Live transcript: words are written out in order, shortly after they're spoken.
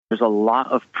There's a lot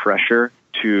of pressure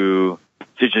to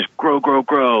just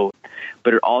grow,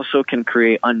 but it also can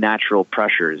create unnatural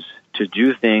pressures to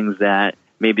do things that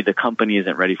maybe the company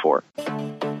isn't ready for.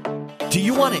 Do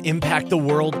you want to impact the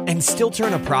world and still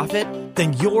turn a profit?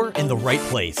 Then you're in the right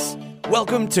place.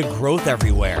 Welcome to Growth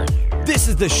Everywhere. This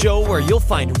is the show where you'll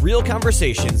find real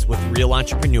conversations with real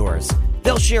entrepreneurs.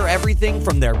 They'll share everything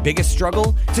from their biggest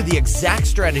struggle to the exact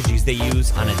strategies they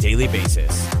use on a daily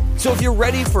basis. So if you're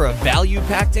ready for a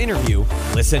value-packed interview,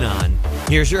 listen on.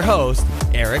 Here's your host,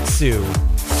 Eric Siu.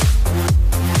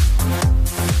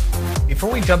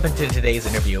 Before we jump into today's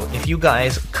interview, if you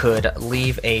guys could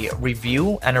leave a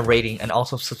review and a rating and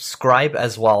also subscribe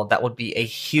as well, that would be a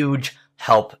huge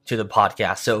help to the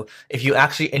podcast. So if you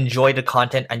actually enjoy the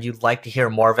content and you'd like to hear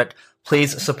more of it,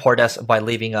 please support us by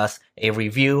leaving us a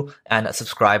review and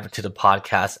subscribe to the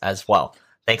podcast as well.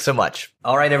 Thanks so much.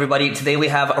 All right, everybody. Today we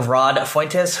have Rod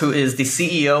Fuentes, who is the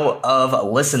CEO of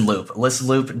ListenLoop.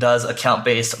 ListenLoop does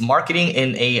account-based marketing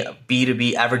in a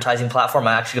B2B advertising platform.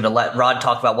 I'm actually going to let Rod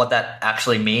talk about what that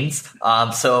actually means.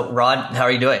 So Rod, how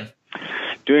are you doing?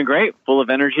 Doing great, full of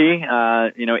energy.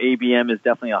 ABM is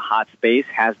definitely a hot space,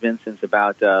 has been since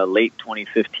about late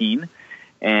 2015.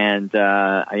 And,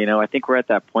 I think we're at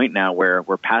that point now where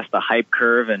we're past the hype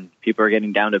curve and people are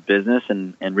getting down to business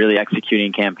and really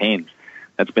executing campaigns.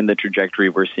 That's been the trajectory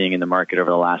we're seeing in the market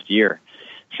over the last year.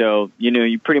 So,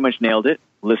 you pretty much nailed it.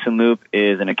 ListenLoop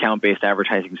is an account-based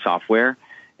advertising software,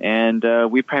 and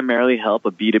we primarily help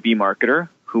a B2B marketer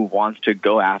who wants to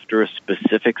go after a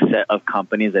specific set of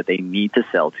companies that they need to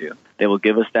sell to. They will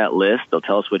give us that list. They'll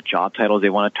tell us what job titles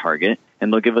they want to target,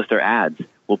 and they'll give us their ads.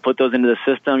 We'll put those into the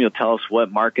system. You'll tell us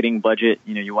what marketing budget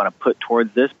you want to put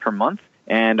towards this per month,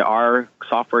 and our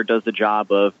software does the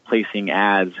job of placing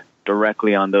ads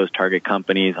directly on those target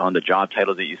companies on the job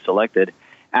titles that you selected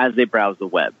as they browse the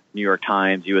web. New York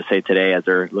Times, USA Today, as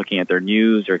they're looking at their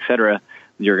news or et cetera,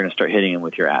 you're going to start hitting them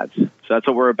with your ads. So that's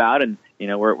what we're about. And,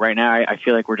 we're right now, I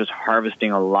feel like we're just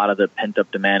harvesting a lot of the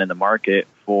pent-up demand in the market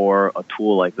for a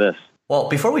tool like this. Well,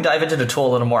 before we dive into the tool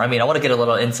a little more, I want to get a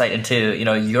little insight into,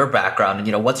 your background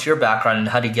and, what's your background and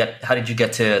how did you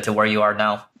get to where you are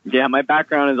now? Yeah, my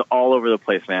background is all over the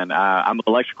place, man. I'm an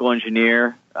electrical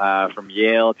engineer from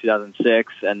Yale,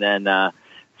 2006, and then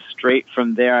straight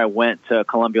from there I went to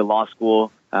Columbia Law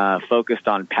School, focused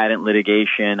on patent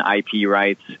litigation, IP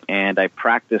rights, and I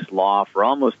practiced law for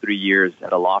almost 3 years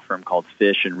at a law firm called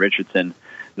Fish and Richardson,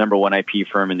 #1 IP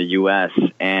firm in the U.S.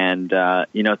 And,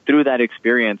 through that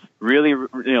experience, really,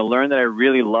 learned that I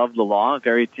really love the law,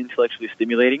 very intellectually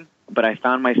stimulating. But I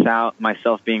found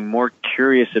myself being more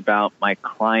curious about my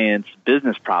clients'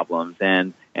 business problems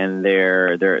and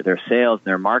their sales and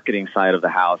their marketing side of the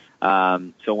house.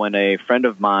 So when a friend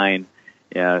of mine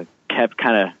kept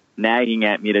kind of nagging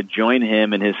at me to join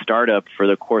him in his startup for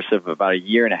the course of about a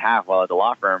year and a half while at the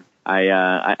law firm,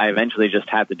 I eventually just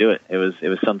had to do it. It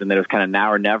was something that was kind of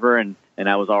now or never, and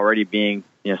I was already being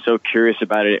so curious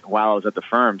about it while I was at the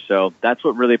firm. So that's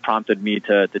what really prompted me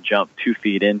to jump 2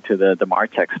 feet into the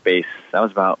MarTech space. That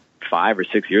was about 5 or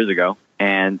 6 years ago,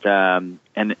 and man,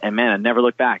 I never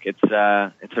looked back. It's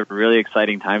a really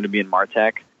exciting time to be in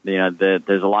MarTech.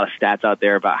 There's a lot of stats out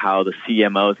there about how the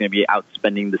CMO is going to be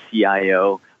outspending the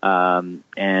CIO,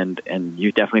 and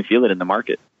you definitely feel it in the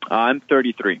market. I'm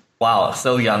 33. Wow,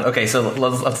 so young. Okay, so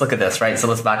let's look at this, right? So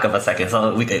let's back up a second.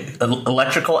 So we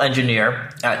electrical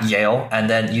engineer at Yale, and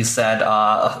then you said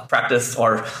practice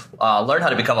or learn how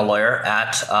to become a lawyer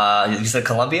at you said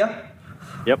Columbia.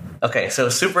 Yep. Okay, so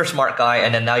super smart guy,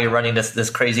 and then now you're running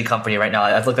this crazy company right now.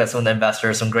 I've looked at some of the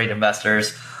investors, some great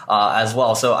investors as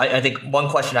well. So I think one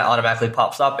question that automatically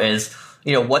pops up is,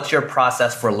 what's your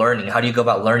process for learning? How do you go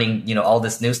about learning, all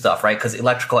this new stuff, right? Because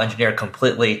electrical engineer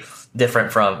completely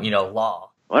different from, law.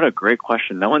 What a great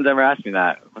question. No one's ever asked me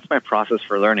that. What's my process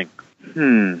for learning?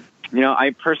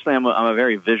 I personally, I'm a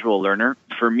very visual learner.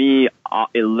 For me,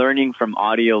 learning from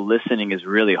audio listening is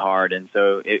really hard. And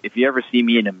so if you ever see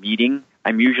me in a meeting,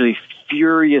 I'm usually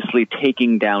furiously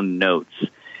taking down notes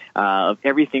of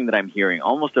everything that I'm hearing,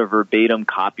 almost a verbatim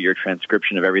copy or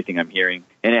transcription of everything I'm hearing.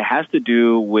 And it has to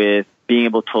do with being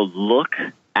able to look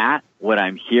at what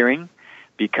I'm hearing,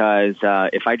 because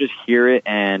if I just hear it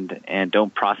and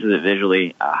don't process it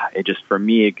visually, it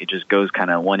just goes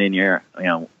kind of one ear,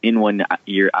 in one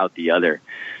ear, out the other.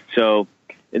 So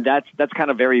that's kind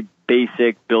of very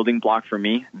basic building block for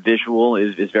me. Visual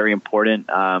is very important.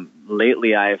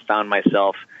 Lately, I have found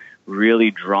myself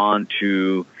really drawn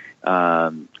to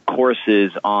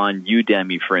courses on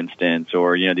Udemy, for instance,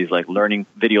 or these like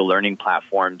video learning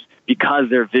platforms, because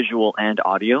they're visual and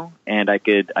audio, and I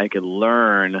could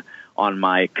learn on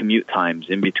my commute times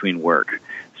in between work.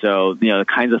 So, the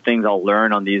kinds of things I'll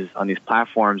learn on these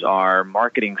platforms are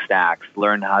marketing stacks,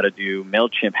 learn how to do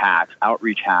MailChimp hacks,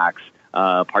 outreach hacks,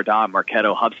 Pardot,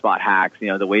 Marketo, HubSpot hacks,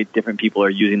 the way different people are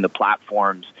using the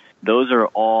platforms. Those are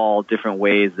all different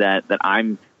ways that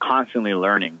I'm constantly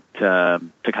learning to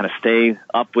kind of stay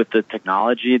up with the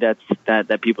technology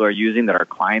that people are using, that our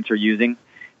clients are using.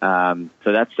 So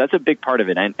that's a big part of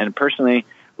it. And personally,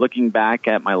 looking back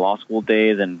at my law school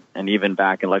days and even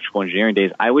back in electrical engineering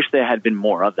days, I wish there had been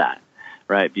more of that,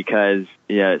 right? Because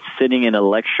sitting in a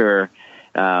lecture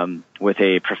with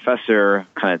a professor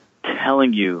kind of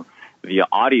telling you via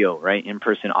audio, right,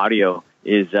 in-person audio,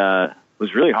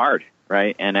 was really hard,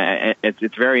 right? And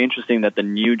it's very interesting that the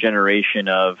new generation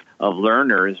of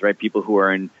learners, right, people who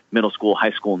are in middle school,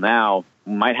 high school now,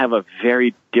 might have a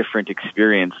very different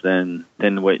experience than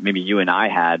what maybe you and I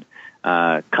had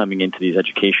coming into these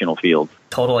educational fields.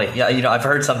 Totally. Yeah. I've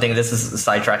heard something, this is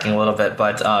sidetracking a little bit,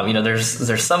 but,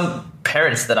 there's some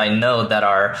parents that I know that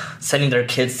are sending their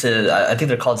kids to, I think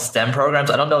they're called STEM programs.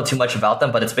 I don't know too much about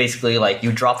them, but it's basically like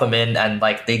you drop them in and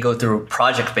like they go through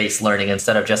project-based learning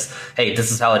instead of just, hey,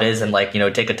 this is how it is and like,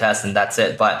 take a test and that's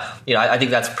it. But, I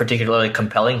think that's particularly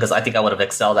compelling because I think I would have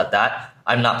excelled at that.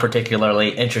 I'm not particularly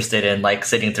interested in like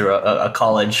sitting through a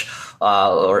college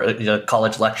or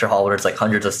college lecture hall where it's like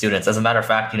hundreds of students. As a matter of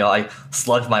fact, I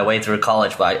slugged my way through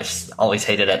college, but I just always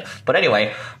hated it. But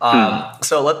anyway,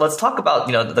 so let's talk about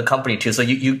the company too. So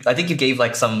I think you gave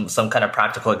like some kind of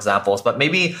practical examples, but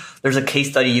maybe there's a case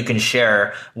study you can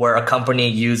share where a company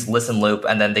used Listen Loop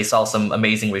and then they saw some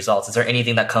amazing results. Is there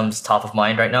anything that comes top of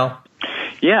mind right now?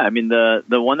 Yeah, I mean, the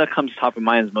one that comes top of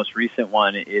mind, the most recent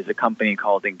one, is a company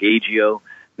called Engagio.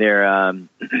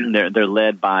 They're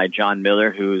led by John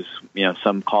Miller, who's,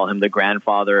 some call him the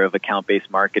grandfather of account-based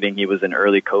marketing. He was an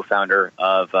early co-founder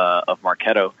of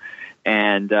Marketo.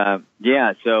 And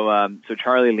so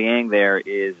Charlie Liang there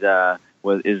is the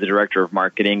director of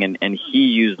marketing, and he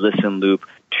used Listen Loop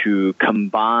to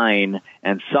combine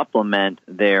and supplement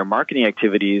their marketing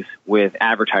activities with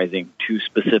advertising to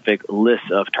specific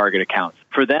lists of target accounts.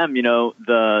 For them,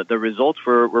 the results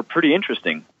were pretty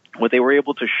interesting. What they were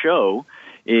able to show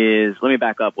is, let me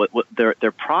back up, what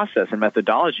their process and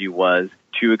methodology was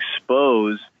to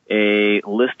expose a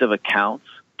list of accounts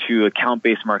to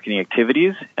account-based marketing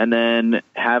activities and then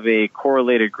have a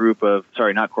correlated group of,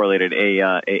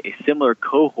 a similar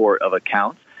cohort of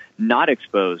accounts not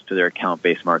exposed to their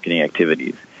account-based marketing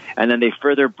activities. And then they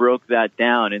further broke that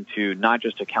down into not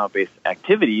just account-based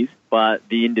activities, but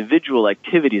the individual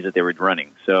activities that they were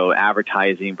running. So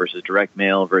advertising versus direct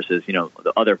mail versus,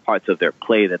 the other parts of their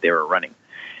play that they were running.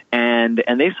 And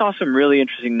they saw some really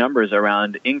interesting numbers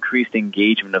around increased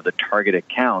engagement of the target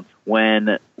accounts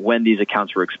when these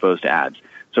accounts were exposed to ads.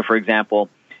 So, for example,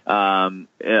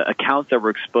 accounts that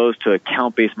were exposed to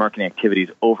account-based marketing activities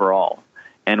overall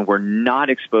and were not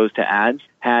exposed to ads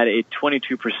had a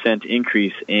 22%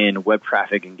 increase in web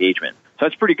traffic engagement. So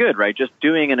that's pretty good, right? Just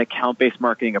doing an account-based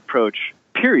marketing approach,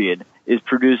 period, is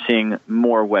producing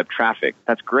more web traffic.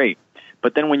 That's great.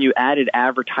 But then when you added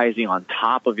advertising on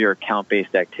top of your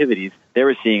account-based activities, they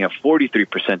were seeing a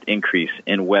 43% increase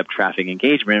in web traffic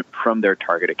engagement from their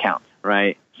target accounts,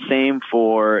 right? Same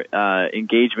for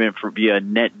engagement via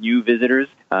net new visitors,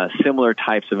 similar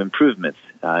types of improvements.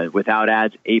 Without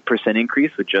ads, 8%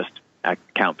 increase with just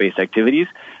account-based activities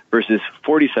versus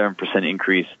 47%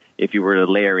 increase if you were to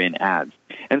layer in ads.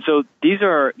 And so these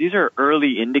are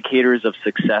early indicators of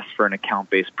success for an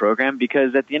account-based program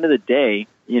because at the end of the day,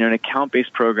 an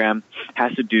account-based program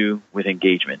has to do with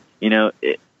engagement.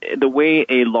 The way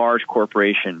a large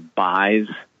corporation buys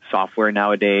software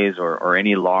nowadays or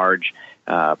any large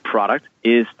product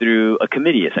is through a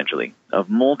committee, essentially, of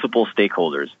multiple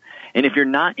stakeholders. And if you're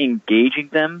not engaging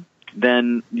them,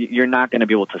 then you're not going to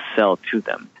be able to sell to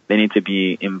them. They need to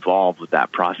be involved with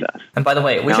that process. And by the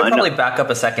way, we should probably back up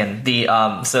a second.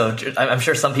 So I'm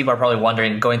sure some people are probably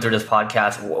wondering, going through this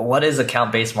podcast, what is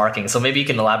account-based marketing? So maybe you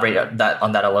can elaborate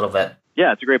on that a little bit.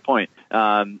 Yeah, it's a great point.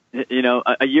 A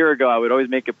year ago, I would always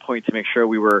make a point to make sure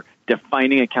we were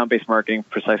defining account-based marketing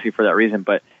precisely for that reason.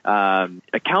 But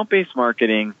account-based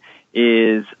marketing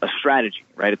is a strategy,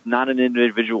 right? It's not an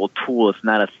individual tool. It's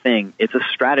not a thing. It's a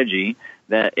strategy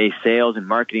that a sales and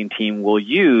marketing team will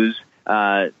use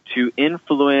to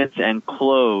influence and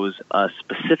close a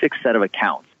specific set of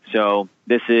accounts. So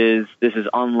this is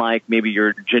unlike maybe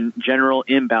your general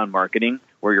inbound marketing,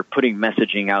 where you're putting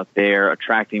messaging out there,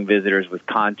 attracting visitors with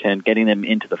content, getting them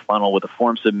into the funnel with a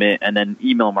form submit, and then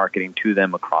email marketing to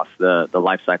them across the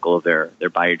life cycle of their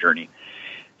buyer journey.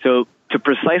 So to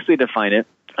precisely define it,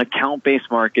 account-based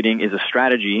marketing is a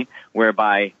strategy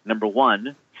whereby, number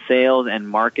one, sales and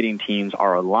marketing teams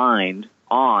are aligned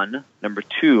on, number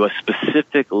 2, a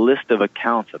specific list of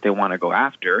accounts that they want to go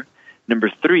after. Number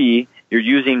 3, you're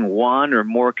using one or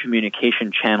more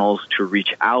communication channels to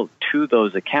reach out to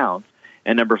those accounts.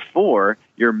 And number 4,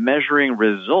 you're measuring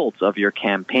results of your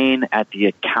campaign at the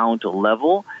account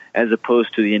level as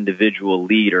opposed to the individual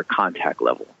lead or contact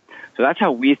level. So that's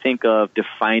how we think of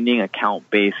defining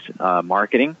account-based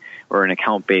marketing or an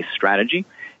account-based strategy.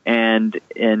 And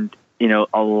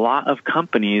a lot of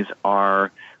companies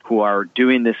who are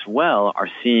doing this well are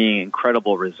seeing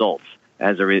incredible results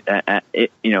as a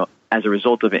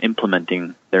result of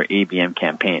implementing their ABM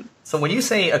campaign. So when you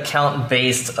say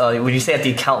account-based, when you say at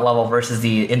the account level versus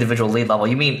the individual lead level,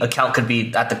 you mean account could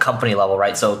be at the company level,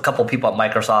 right? So a couple people at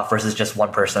Microsoft versus just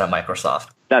one person at Microsoft.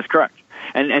 That's correct.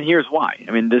 And here's why.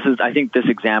 I mean, I think this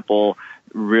example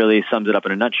really sums it up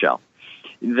in a nutshell.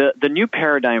 The new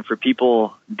paradigm for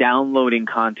people downloading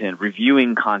content,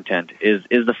 reviewing content is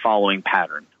the following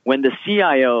pattern. When the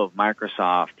CIO of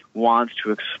Microsoft wants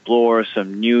to explore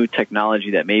some new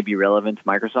technology that may be relevant to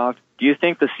Microsoft, do you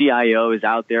think the CIO is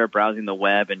out there browsing the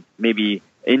web and maybe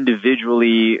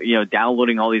individually,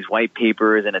 downloading all these white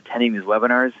papers and attending these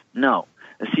webinars? No.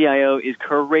 The CIO is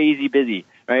crazy busy,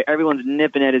 right? Everyone's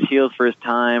nipping at his heels for his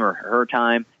time or her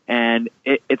time, and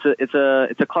it's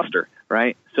a cluster,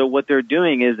 right? So what they're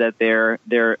doing is that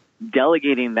they're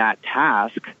delegating that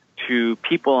task to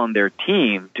people on their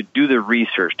team to do the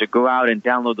research, to go out and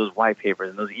download those white papers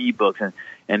and those ebooks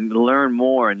and learn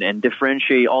more and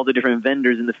differentiate all the different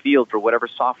vendors in the field for whatever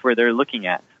software they're looking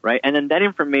at, right? And then that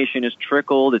information is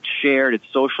trickled, it's shared, it's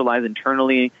socialized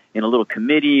internally in a little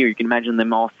committee, or you can imagine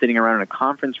them all sitting around in a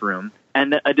conference room,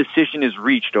 and a decision is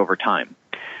reached over time,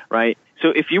 right? So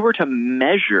if you were to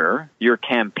measure your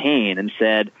campaign and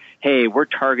said, hey, we're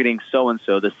targeting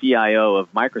so-and-so, the CIO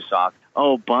of Microsoft,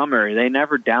 oh, bummer, they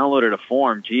never downloaded a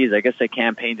form. Geez, I guess the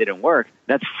campaign didn't work.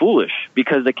 That's foolish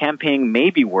because the campaign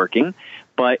may be working,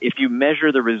 but if you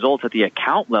measure the results at the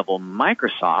account level,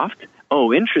 Microsoft,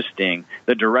 oh, interesting,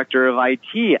 the director of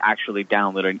IT actually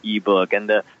downloaded an ebook and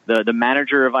the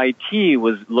manager of IT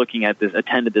was looking at this,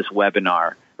 attended this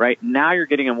webinar, right? Now you're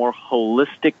getting a more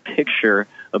holistic picture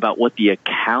about what the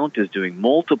account is doing,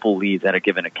 multiple leads at a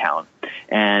given account.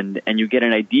 And you get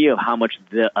an idea of how much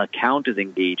the account is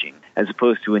engaging as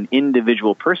opposed to an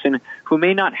individual person who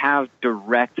may not have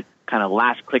direct kind of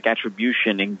last click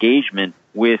attribution engagement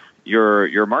with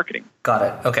your marketing. Got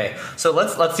it. Okay. So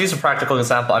let's use a practical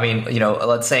example. I mean,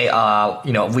 let's say,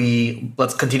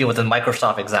 let's continue with the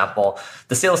Microsoft example.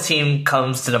 The sales team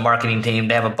comes to the marketing team.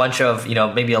 They have a bunch of,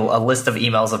 maybe a list of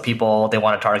emails of people they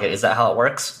want to target. Is that how it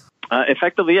works?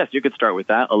 Effectively, yes. You could start with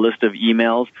that. A list of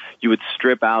emails. You would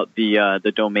strip out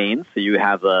the domains, so you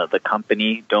have the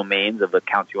company domains of the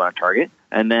accounts you want to target,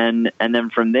 and then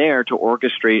from there to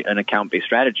orchestrate an account-based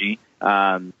strategy.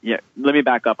 Let me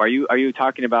back up. Are you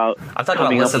talking about? I'm talking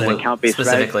about Listen Loop account-based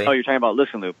specifically. Strategy? Oh, you're talking about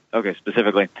Listen Loop. Okay,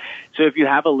 specifically. So if you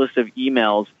have a list of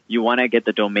emails, you want to get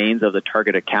the domains of the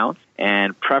target accounts,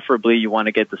 and preferably you want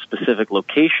to get the specific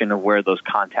location of where those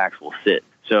contacts will sit.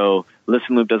 So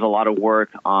Listen Loop does a lot of work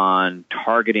on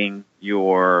targeting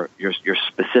your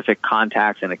specific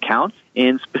contacts and accounts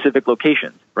in specific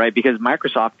locations, right? Because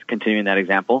Microsoft, continuing that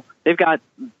example, they've got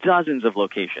dozens of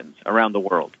locations around the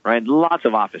world, right? Lots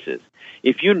of offices.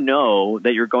 If you know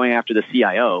that you're going after the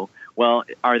CIO, well,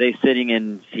 are they sitting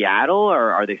in Seattle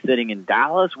or are they sitting in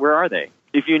Dallas? Where are they?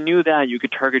 If you knew that, you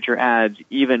could target your ads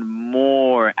even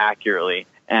more accurately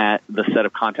at the set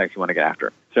of contacts you want to get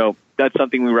after. So that's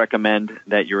something we recommend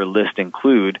that your list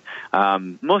include.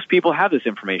 Most people have this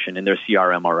information in their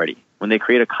CRM already. When they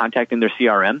create a contact in their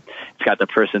CRM, it's got the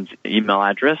person's email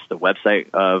address, the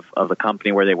website of the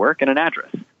company where they work, and an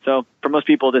address. So for most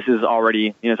people, this is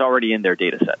already, it's already in their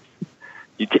data sets.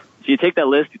 You take that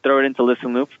list, you throw it into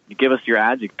Listen Loop, you give us your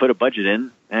ads, you put a budget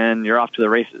in, and you're off to the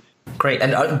races. Great.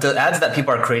 And the ads that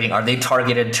people are creating, are they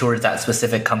targeted towards that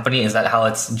specific company? Is that how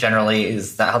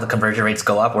is that how the conversion rates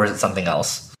go up, or is it something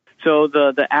else? So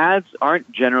the ads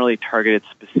aren't generally targeted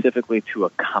specifically to a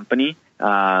company.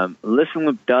 Listen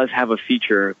Loop does have a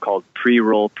feature called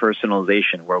pre-roll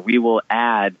personalization, where we will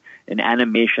add an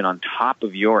animation on top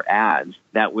of your ads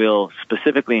that will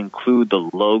specifically include the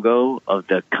logo of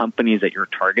the companies that you're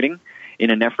targeting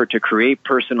in an effort to create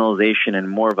personalization and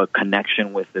more of a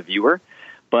connection with the viewer.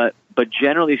 But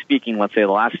generally speaking, let's say the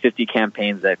last 50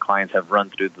 campaigns that clients have run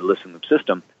through the Listen Loop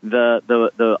system,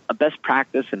 the best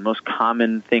practice and most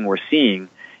common thing we're seeing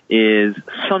is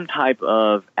some type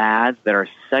of ads that are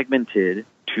segmented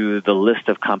to the list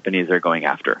of companies they're going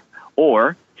after,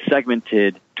 or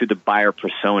segmented to the buyer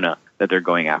persona that they're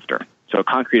going after. So a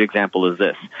concrete example is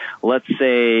this. Let's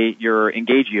say you're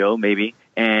Engagio, maybe,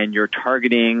 and you're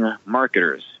targeting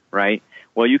marketers, right?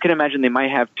 Well, you can imagine they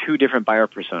might have two different buyer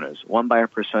personas. One buyer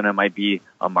persona might be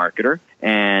a marketer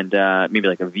and maybe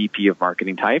like a VP of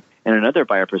marketing type, and another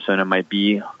buyer persona might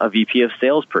be a VP of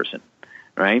salesperson,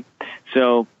 right?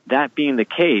 So that being the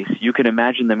case, you can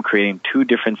imagine them creating two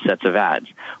different sets of ads.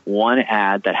 One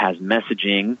ad that has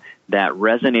messaging that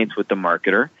resonates with the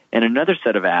marketer, and another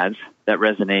set of ads that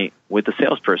resonate with the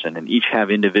salesperson, and each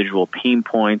have individual pain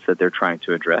points that they're trying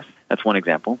to address. That's one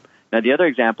example. Now, the other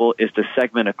example is to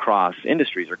segment across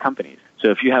industries or companies.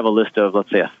 So if you have a list of,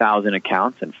 let's say, 1,000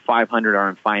 accounts and 500 are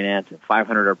in finance and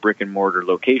 500 are brick and mortar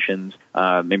locations,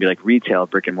 maybe like retail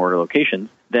brick and mortar locations,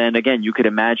 then again, you could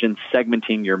imagine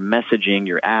segmenting your messaging,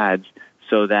 your ads,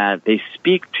 so that they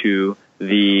speak to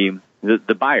the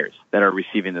buyers that are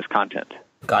receiving this content.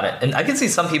 Got it. And I can see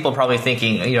some people probably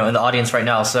thinking, in the audience right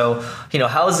now, so,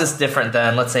 how is this different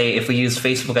than, let's say, if we use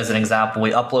Facebook as an example, we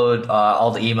upload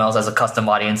all the emails as a custom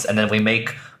audience, and then we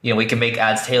make, we can make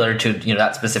ads tailored to,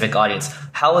 that specific audience.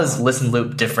 How is Listen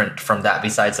Loop different from that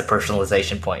besides the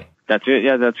personalization point? That's it.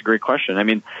 Yeah, that's a great question. I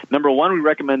mean, number one, we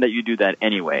recommend that you do that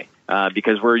anyway,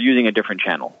 because we're using a different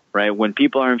channel, right? When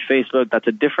people are in Facebook, that's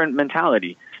a different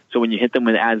mentality. So when you hit them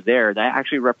with ads there, that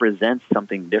actually represents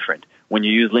something different. When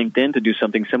you use LinkedIn to do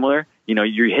something similar,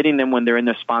 you're hitting them when they're in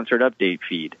their sponsored update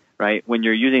feed, right? When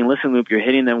you're using Listen Loop, you're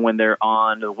hitting them when they're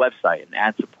on the website, an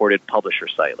ad-supported publisher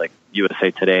site like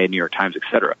USA Today, New York Times,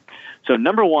 etc. So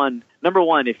number one,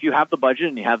 if you have the budget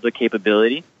and you have the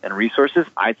capability and resources,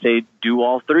 I'd say do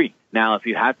all three. Now, if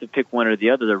you have to pick one or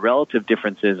the other, the relative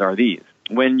differences are these.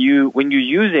 When you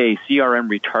use a CRM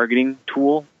retargeting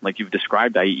tool, like you've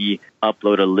described, i.e.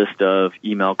 upload a list of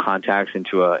email contacts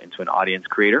into an audience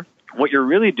creator, what you're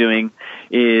really doing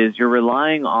is you're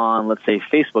relying on, let's say,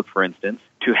 Facebook, for instance,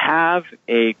 to have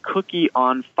a cookie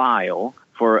on file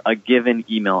for a given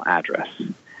email address,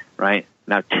 right?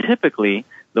 Now, typically,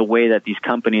 the way that these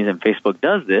companies and Facebook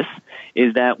does this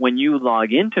is that when you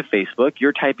log into Facebook,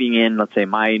 you're typing in, let's say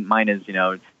mine is,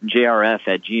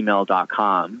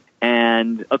 jrf@gmail.com,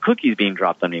 and a cookie is being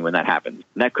dropped on me when that happens.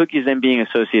 And that cookie is then being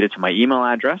associated to my email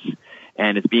address,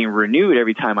 and it's being renewed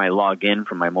every time I log in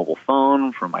from my mobile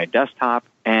phone, from my desktop,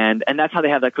 and that's how they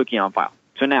have that cookie on file.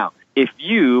 So now, if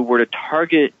you were to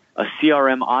target a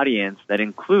CRM audience that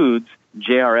includes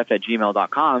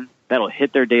jrf@gmail.com, that'll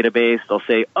hit their database. They'll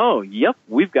say, "Oh, yep,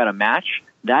 we've got a match.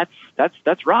 That's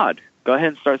Rod. Go ahead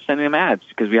and start sending them ads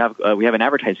because we have an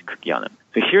advertising cookie on them."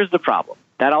 So here's the problem.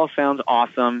 That all sounds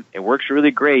awesome. It works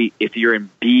really great if you're in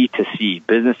B2C,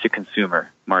 business to consumer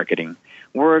marketing.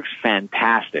 Works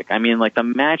fantastic. I mean, like the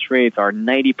match rates are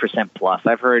 90% plus.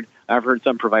 I've heard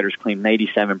some providers claim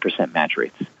 97% match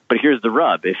rates. But here's the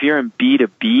rub: if you're in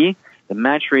B2B, the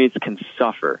match rates can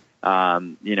suffer.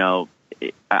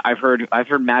 I've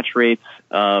heard match rates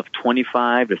of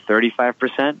 25 to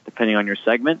 35%, depending on your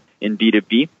segment in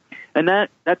B2B. And that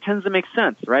tends to make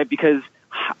sense, right? Because,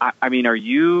 I mean, are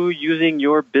you using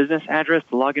your business address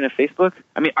to log into Facebook?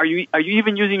 I mean, are you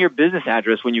even using your business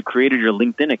address when you created your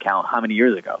LinkedIn account how many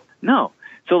years ago? No.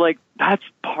 So, that's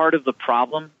part of the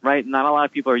problem, right? Not a lot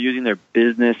of people are using their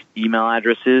business email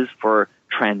addresses for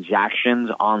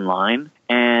transactions online.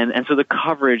 And so the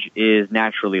coverage is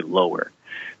naturally lower.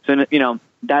 So,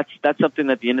 that's something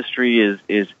that the industry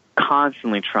is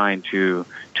constantly trying to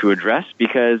address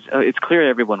because it's clear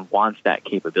everyone wants that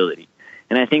capability.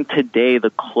 And I think today the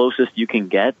closest you can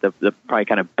get, the probably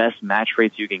kind of best match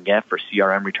rates you can get for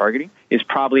CRM retargeting is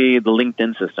probably the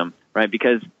LinkedIn system, right?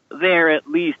 Because there at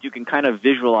least you can kind of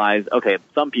visualize, okay,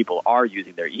 some people are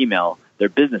using their email, their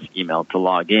business email to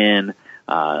log in.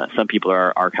 Some people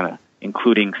are kind of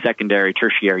including secondary,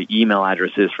 tertiary email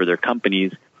addresses for their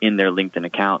companies in their LinkedIn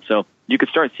account. So you could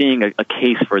start seeing a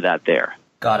case for that there.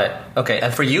 Got it. Okay.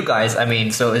 And for you guys, I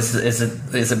mean, so is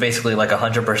it basically like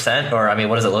 100%, or I mean,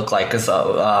 what does it look like? Because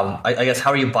I guess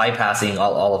how are you bypassing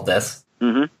all of this?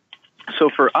 Mm-hmm. So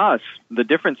for us, the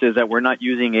difference is that we're not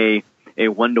using a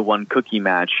one-to-one cookie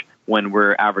match when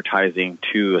we're advertising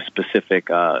to a specific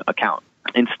account.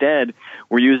 Instead,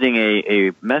 we're using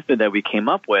a method that we came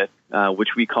up with,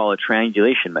 which we call a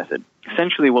triangulation method.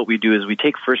 Essentially, what we do is we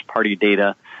take first-party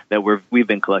data that we've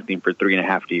been collecting for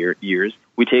 3.5 years.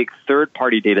 We take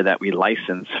third-party data that we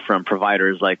license from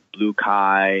providers like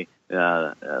BlueKai,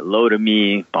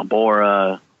 Lotame,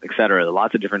 Bombora, et cetera.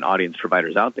 Lots of different audience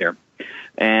providers out there.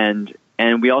 And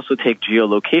we also take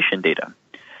geolocation data.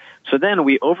 So then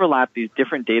we overlap these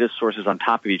different data sources on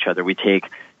top of each other. We take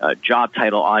job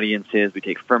title audiences, we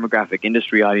take firmographic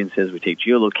industry audiences, we take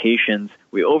geolocations.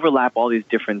 We overlap all these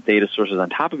different data sources on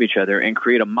top of each other and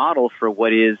create a model for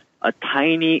what is a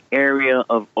tiny area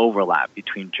of overlap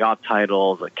between job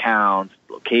titles, accounts,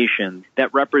 locations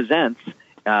that represents,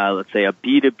 let's say, a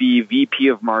B2B VP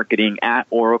of marketing at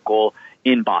Oracle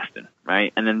in Boston,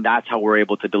 right? And then that's how we're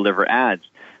able to deliver ads.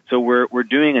 So we're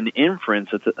doing an inference,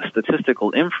 it's a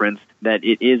statistical inference that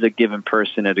it is a given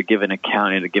person at a given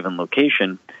account at a given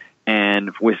location.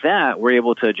 And with that, we're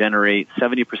able to generate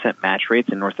 70% match rates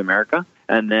in North America.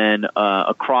 And then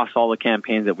across all the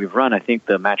campaigns that we've run, I think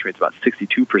the match rate's about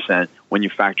 62% when you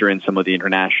factor in some of the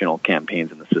international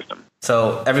campaigns in the system.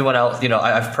 So everyone else,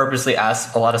 I've purposely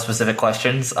asked a lot of specific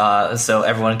questions so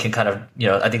everyone can kind of,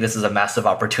 I think this is a massive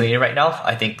opportunity right now.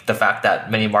 I think the fact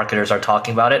that many marketers are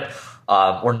talking about it,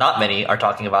 or not many are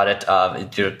talking about it,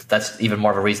 that's even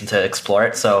more of a reason to explore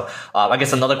it. So I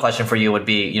guess another question for you would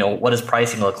be, what does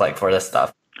pricing look like for this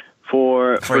stuff?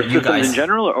 For you guys in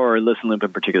general or Listen Loop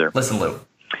in particular? Listen Loop.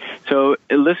 So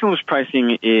Listen Loop's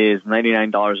pricing is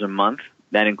 $99 a month.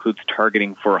 That includes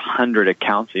targeting for 100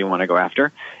 accounts that you want to go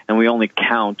after. And we only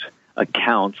count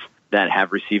accounts that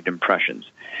have received impressions.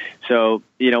 So,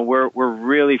 we're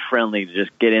really friendly to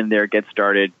just get in there, get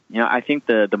started. I think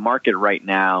the market right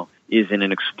now is in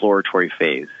an exploratory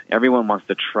phase. Everyone wants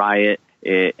to try it.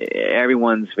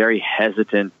 Everyone's very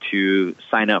hesitant to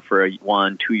sign up for a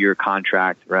 1-2 year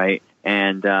contract, right?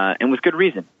 And with good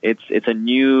reason. It's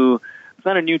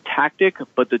not a new tactic,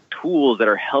 but the tools that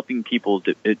are helping people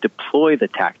deploy the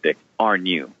tactic are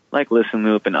new, like Listen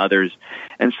Loop and others.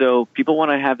 And so people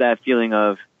want to have that feeling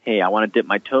of, hey, I want to dip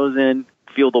my toes in,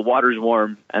 feel the water's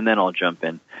warm, and then I'll jump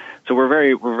in. So we're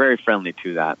very friendly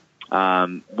to that.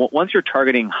 Once you're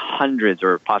targeting hundreds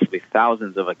or possibly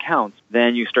thousands of accounts,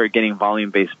 then you start getting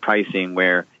volume-based pricing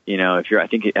where, if you're, I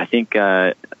think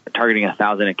targeting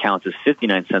 1,000 accounts is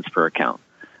 59 cents per account.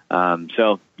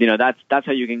 So, that's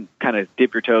how you can kind of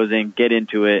dip your toes in, get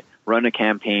into it, run a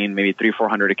campaign, maybe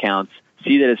 300-400 accounts,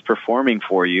 see that it's performing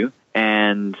for you,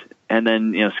 and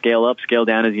then, scale up, scale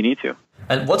down as you need to.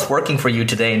 And what's working for you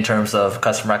today in terms of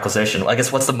customer acquisition? I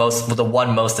guess what's the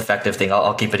one most effective thing?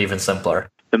 I'll keep it even simpler.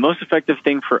 The most effective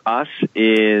thing for us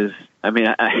is,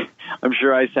 I'm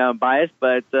sure I sound biased,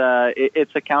 but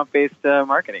it's account-based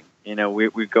marketing.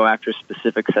 We go after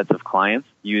specific sets of clients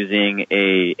using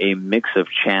a mix of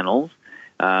channels.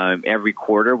 Every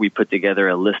quarter, we put together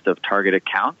a list of target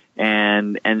accounts,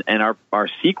 and our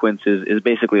sequence is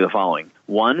basically the following.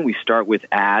 1, we start with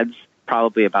ads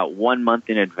probably about 1 month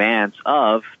in advance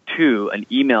of, 2, an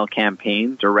email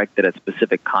campaign directed at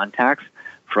specific contacts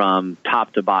from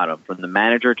top to bottom, from the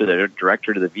manager to the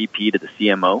director to the VP to the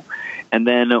CMO. And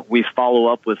then we follow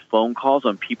up with phone calls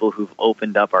on people who've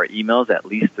opened up our emails at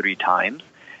least 3 times.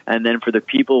 And then for the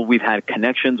people we've had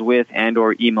connections with and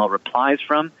or email replies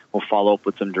from, we'll follow up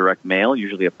with some direct mail,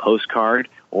 usually a postcard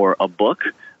or a book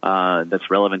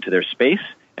that's relevant to their space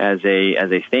as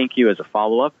a thank you, as a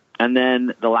follow-up. And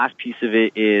then the last piece of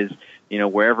it is,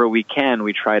 wherever we can,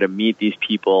 we try to meet these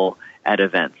people at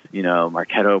events.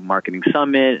 Marketo Marketing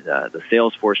Summit, the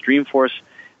Salesforce Dreamforce,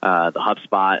 the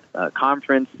HubSpot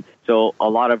conference. So a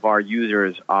lot of our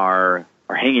users are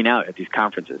hanging out at these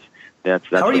conferences. That's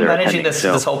how are you managing this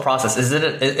whole process?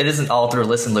 It isn't all through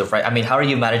Listen Loop, right? How are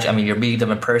you managing? You're meeting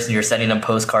them in person, you're sending them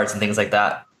postcards and things like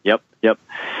that. Yep.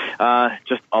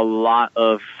 Just a lot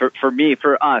of for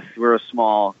us, we're a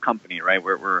small company, right?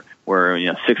 We're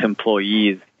 6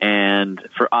 employees, and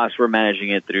for us, we're managing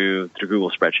it through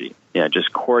Google Spreadsheet. Yeah,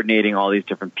 just coordinating all these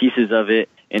different pieces of it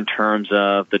in terms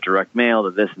of the direct mail,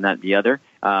 the this and that, and the other.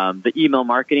 The email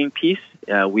marketing piece,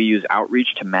 we use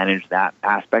Outreach to manage that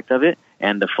aspect of it,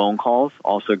 and the phone calls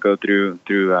also go through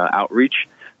Outreach.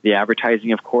 The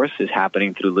advertising, of course, is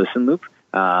happening through Listen Loop.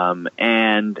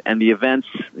 And the events,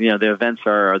 the events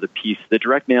are the piece, the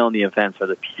direct mail and the events are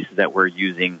the pieces that we're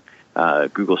using,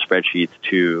 Google Spreadsheets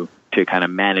to kind of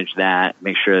manage that,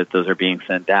 make sure that those are being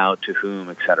sent out to whom,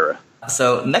 et cetera.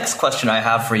 So next question I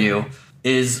have for you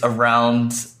is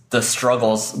around the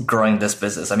struggles growing this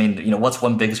business. What's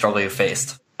one big struggle you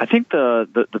faced? I think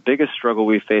the biggest struggle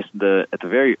we faced at the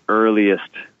very earliest,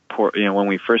 when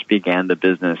we first began the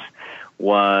business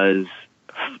was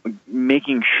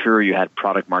making sure you had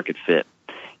product market fit.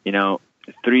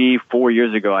 3-4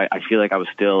 years ago, I feel like I was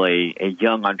still a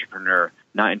young entrepreneur,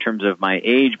 not in terms of my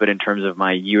age, but in terms of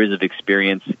my years of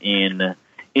experience in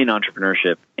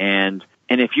entrepreneurship. And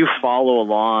if you follow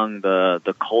along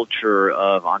the culture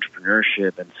of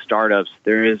entrepreneurship and startups,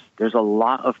 there's a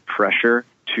lot of pressure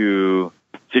to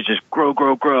just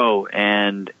grow.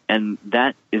 And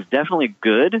that is definitely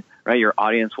good, right? Your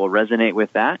audience will resonate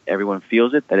with that. Everyone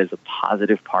feels it. That is a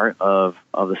positive part of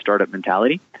the startup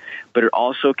mentality. But it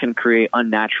also can create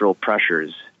unnatural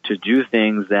pressures to do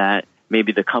things that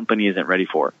maybe the company isn't ready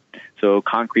for. So a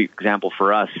concrete example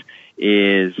for us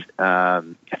is, I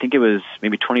think it was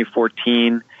maybe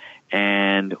 2014.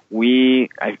 And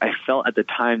I felt at the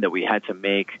time that we had to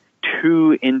make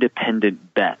 2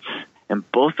 independent bets, and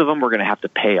both of them were going to have to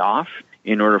pay off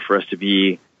in order for us to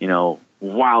be,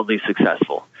 wildly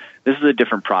successful. This is a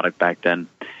different product back then.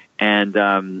 And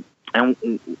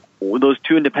those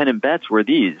 2 independent bets were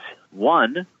these.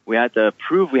 One, we had to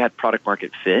prove we had product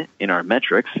market fit in our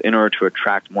metrics in order to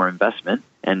attract more investment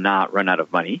and not run out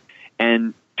of money.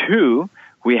 And 2,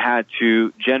 we had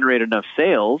to generate enough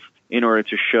sales in order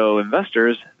to show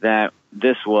investors that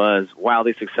this was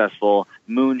wildly successful,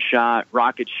 moonshot,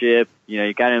 rocket ship.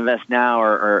 You got to invest now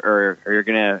or you're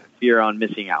going to fear on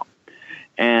missing out.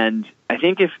 And I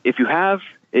think if you have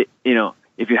it,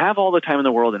 if you have all the time in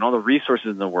the world and all the resources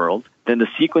in the world, then the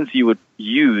sequence you would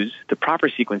use, the proper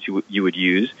sequence you would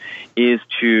use, is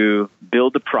to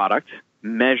build the product,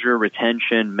 measure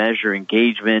retention, measure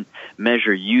engagement,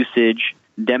 measure usage,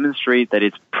 demonstrate that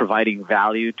it's providing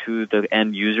value to the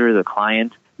end user, the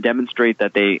client, demonstrate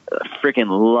that they freaking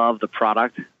love the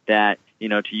product, that,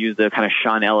 to use the kind of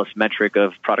Sean Ellis metric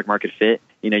of product market fit,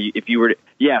 if you were to,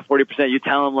 40%, you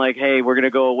tell them like, hey, we're going to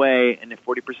go away. And if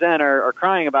 40% are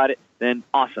crying about it, then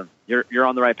awesome. You're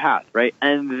on the right path, right?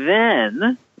 And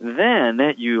then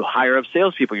you hire up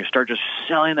salespeople. You start just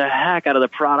selling the heck out of the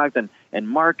product and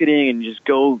marketing and just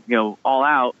go, all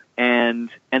out. And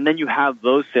then you have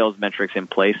those sales metrics in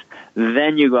place.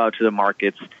 Then you go out to the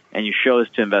markets and you show this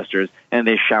to investors, and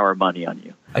they shower money on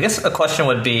you. I guess a question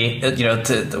would be,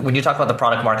 when you talk about the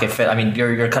product market fit, I mean,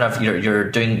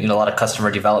 you're doing a lot of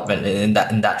customer development in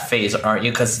that phase, aren't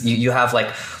you? Because you have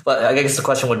but I guess the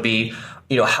question would be,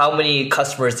 how many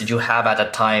customers did you have at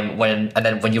a time when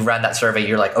you ran that survey,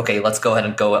 you're like, okay, let's go ahead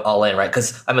and go all in, right?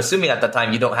 Because I'm assuming at that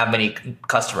time you don't have many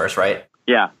customers, right?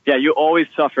 Yeah. You always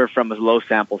suffer from a low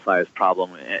sample size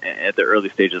problem at the early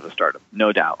stages of a startup,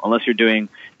 no doubt, unless you're doing,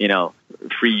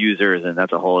 free users, and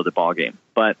that's a whole other ballgame.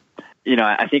 But,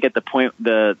 I think at the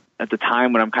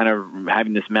time when I'm kind of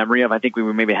having this memory of, I think we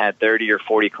maybe had 30 or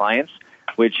 40 clients,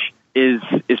 which is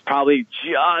probably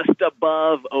just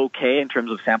above okay in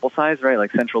terms of sample size, right?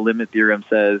 Like central limit theorem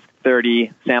says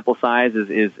 30 sample size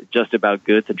is just about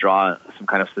good to draw some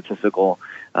kind of statistical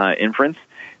inference.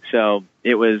 So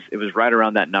it was right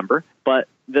around that number. But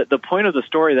the point of the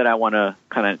story that I want to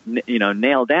kind of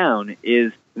nail down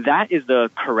is that is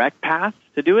the correct path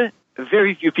to do it.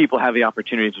 Very few people have the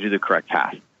opportunity to do the correct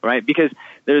path, right? Because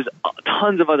there's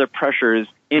tons of other pressures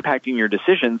impacting your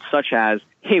decisions, such as,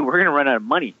 hey, we're going to run out of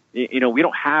money. We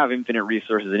don't have infinite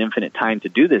resources and infinite time to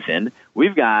do this in.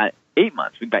 We've got 8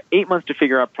 months. We've got 8 months to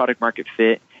figure out product market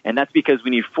fit, and that's because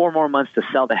we need 4 more months to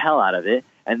sell the hell out of it,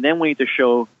 and then we need to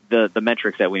show the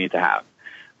metrics that we need to have,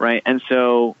 right? And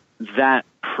so that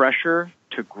pressure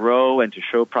to grow and to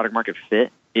show product market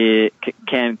fit, it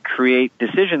can create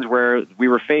decisions where we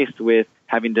were faced with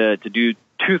having to do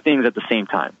 2 things at the same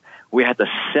time. We had to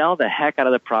sell the heck out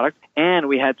of the product, and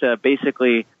we had to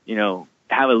basically,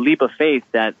 have a leap of faith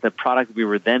that the product we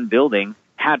were then building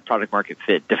had product market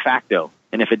fit de facto.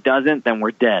 And if it doesn't, then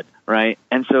we're dead, right?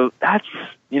 And so that's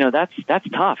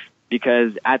tough,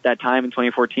 because at that time in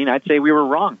 2014, I'd say we were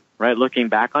wrong, right? Looking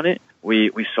back on it,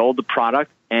 we sold the product,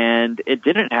 and it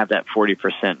didn't have that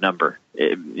 40% number.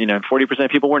 40%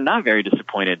 of people were not very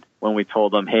disappointed when we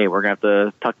told them, hey, we're going to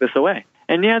have to tuck this away.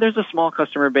 And yeah, there's a small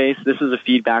customer base. This is a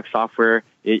feedback software.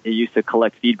 It used to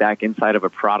collect feedback inside of a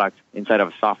product, inside of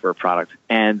a software product.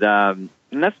 And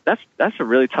that's a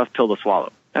really tough pill to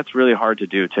swallow. That's really hard to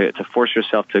do, to force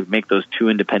yourself to make those 2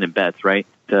 independent bets, right?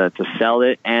 To sell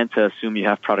it and to assume you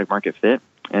have product market fit.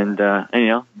 And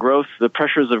growth, the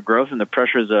pressures of growth and the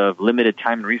pressures of limited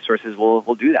time and resources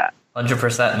will do that.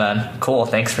 100%, man. Cool.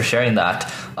 Thanks for sharing that.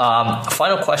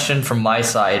 Final question from my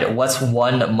side. What's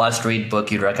one must-read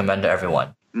book you'd recommend to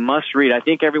everyone? Must read. I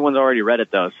think everyone's already read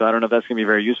it, though, so I don't know if that's going to be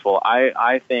very useful.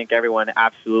 I think everyone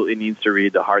absolutely needs to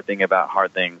read The Hard Thing About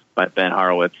Hard Things by Ben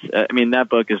Horowitz. I mean, that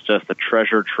book is just a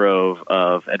treasure trove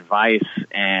of advice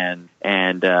and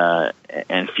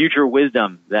future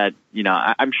wisdom that,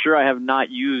 I'm sure I have not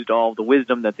used all the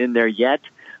wisdom that's in there yet,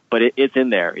 but it's in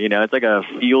there. It's like a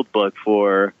field book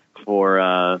for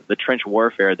the trench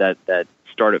warfare that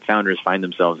startup founders find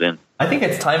themselves in. I think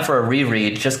it's time for a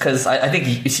reread, just because I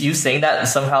think you saying that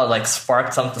somehow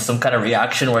sparked some kind of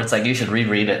reaction where it's like you should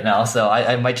reread it now. So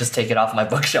I might just take it off my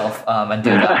bookshelf and do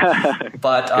that.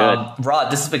 But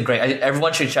Rod, this has been great.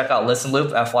 Everyone should check out Listen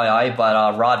Loop, FYI.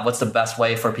 But Rod, what's the best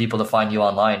way for people to find you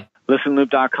online?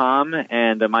 ListenLoop.com,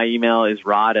 and my email is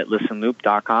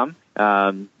rod@listenloop.com.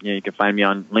 You can find me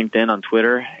on LinkedIn, on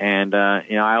Twitter, and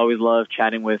I always love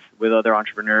chatting with other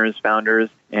entrepreneurs, founders,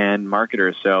 and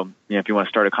marketers. So if you want to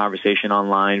start a conversation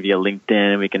online via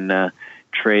LinkedIn, we can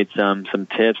trade some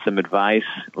tips, some advice.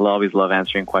 I'll always love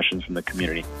answering questions from the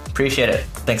community. Appreciate it.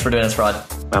 Thanks for doing this, Rod.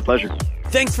 My pleasure.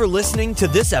 Thanks for listening to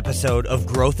this episode of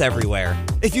Growth Everywhere.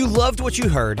 If you loved what you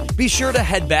heard, be sure to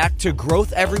head back to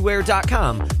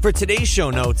growtheverywhere.com for today's show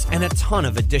notes and a ton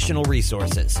of additional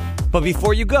resources. But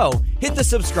before you go, hit the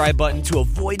subscribe button to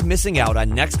avoid missing out on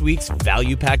next week's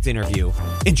value-packed interview.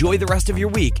 Enjoy the rest of your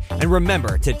week, and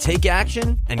remember to take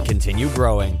action and continue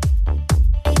growing.